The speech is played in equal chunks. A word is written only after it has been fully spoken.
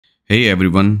Hey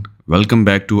everyone, welcome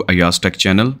back to Ayaz Tech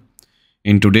channel.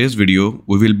 In today's video,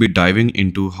 we will be diving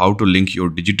into how to link your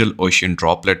DigitalOcean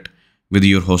Droplet with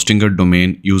your Hostinger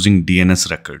domain using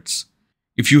DNS records.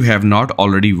 If you have not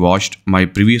already watched my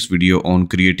previous video on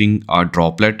creating a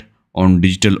Droplet on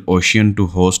DigitalOcean to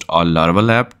host a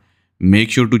Laravel app, make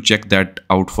sure to check that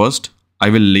out first.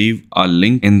 I will leave a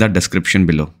link in the description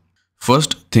below.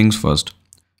 First things first,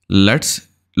 let's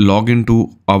log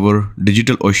into our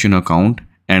DigitalOcean account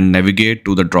and navigate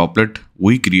to the droplet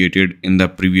we created in the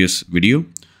previous video.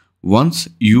 Once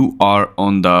you are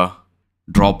on the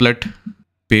droplet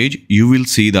page, you will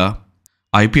see the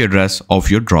IP address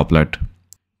of your droplet.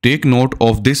 Take note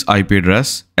of this IP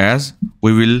address as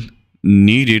we will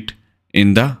need it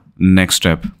in the next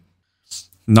step.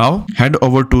 Now head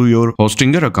over to your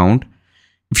Hostinger account.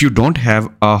 If you don't have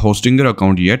a Hostinger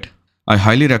account yet, I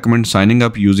highly recommend signing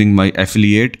up using my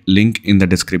affiliate link in the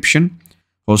description.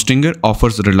 Hostinger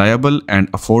offers reliable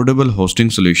and affordable hosting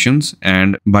solutions,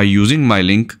 and by using my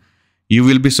link, you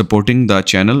will be supporting the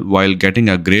channel while getting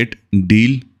a great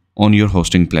deal on your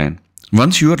hosting plan.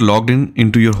 Once you are logged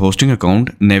into your hosting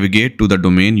account, navigate to the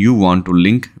domain you want to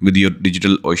link with your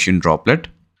DigitalOcean Droplet.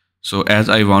 So as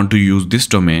I want to use this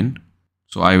domain,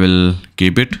 so I will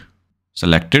keep it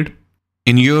selected.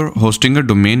 In your Hostinger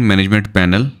domain management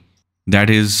panel,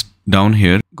 that is down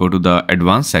here, go to the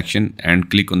advanced section and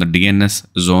click on the DNS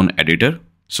zone editor.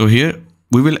 So here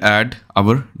we will add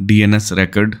our DNS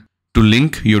record to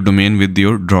link your domain with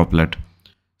your droplet.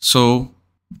 So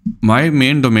my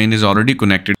main domain is already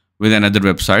connected with another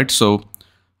website, so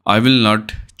I will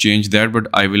not change that, but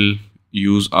I will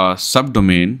use a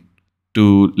subdomain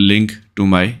to link to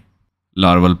my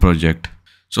Laravel project.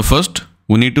 So first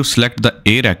we need to select the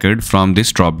A record from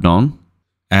this drop down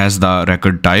as the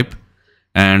record type,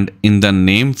 and in the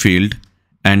name field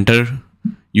enter,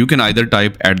 you can either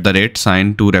type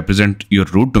 @ to represent your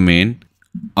root domain,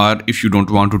 or if you don't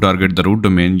want to target the root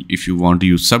domain, if you want to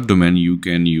use subdomain, you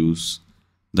can use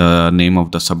the name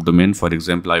of the subdomain. For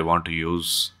example, I want to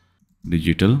use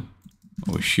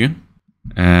DigitalOcean,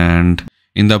 and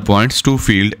in the points to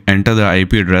field enter the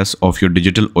IP address of your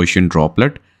DigitalOcean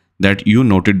droplet that you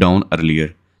noted down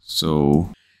earlier.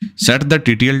 So set the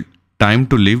TTL time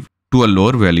to live to a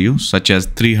lower value such as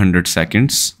 300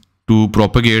 seconds to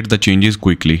propagate the changes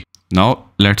quickly. Now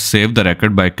let's save the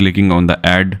record by clicking on the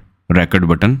add record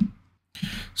button.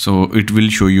 So it will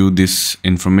show you this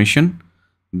information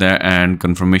there, and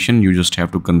confirmation, you just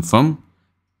have to confirm.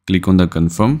 Click on the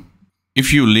confirm.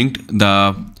 If you linked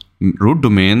the root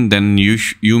domain, then you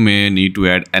may need to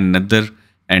add another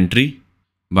entry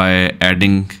by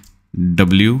adding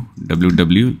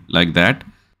www like that,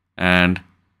 and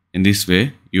in this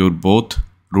way your both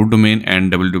root domain and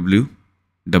www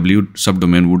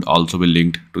subdomain would also be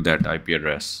linked to that IP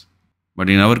address. But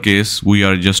in our case, we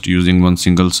are just using one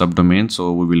single subdomain,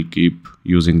 so we will keep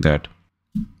using that.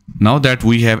 Now that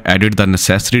we have added the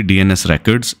necessary DNS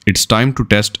records, it's time to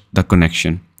test the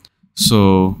connection.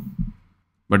 So,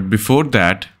 but before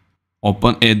that,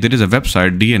 there is a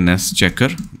website, DNS checker,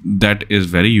 that is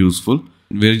very useful,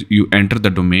 where you enter the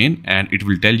domain and it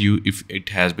will tell you if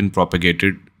it has been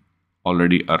propagated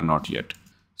already or not yet.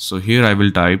 So here I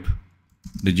will type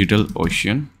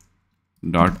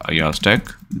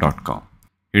digitalocean.ayaztech.com.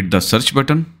 Hit the search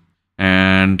button,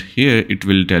 and here it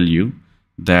will tell you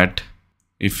that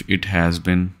if it has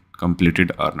been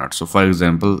completed or not. So for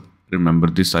example,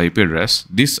 remember this IP address.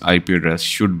 This IP address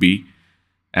should be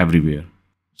everywhere.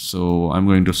 So I'm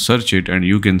going to search it, and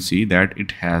you can see that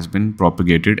it has been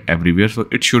propagated everywhere. So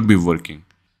it should be working.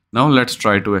 Now let's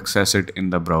try to access it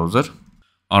in the browser.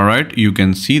 Alright, you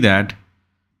can see that.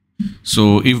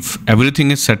 So if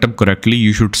everything is set up correctly,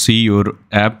 you should see your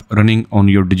app running on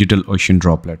your DigitalOcean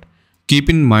droplet. Keep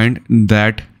in mind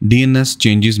that DNS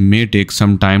changes may take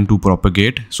some time to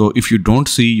propagate. So if you don't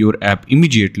see your app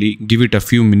immediately, give it a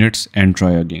few minutes and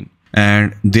try again.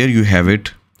 And there you have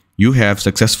it. You have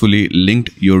successfully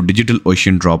linked your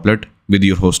DigitalOcean droplet with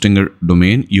your Hostinger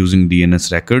domain using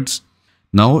DNS records.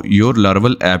 Now your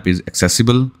Laravel app is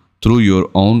accessible through your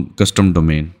own custom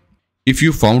domain. If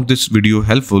you found this video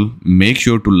helpful, make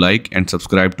sure to like and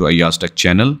subscribe to Ayaz Tech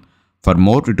channel for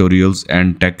more tutorials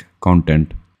and tech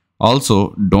content.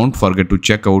 Also, don't forget to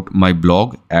check out my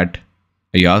blog at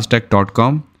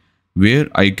ayaztech.com, where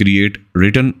I create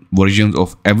written versions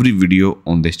of every video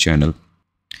on this channel.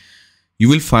 You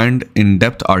will find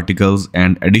in-depth articles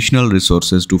and additional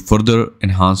resources to further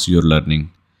enhance your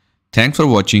learning. Thanks for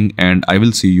watching, and I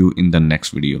will see you in the next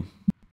video.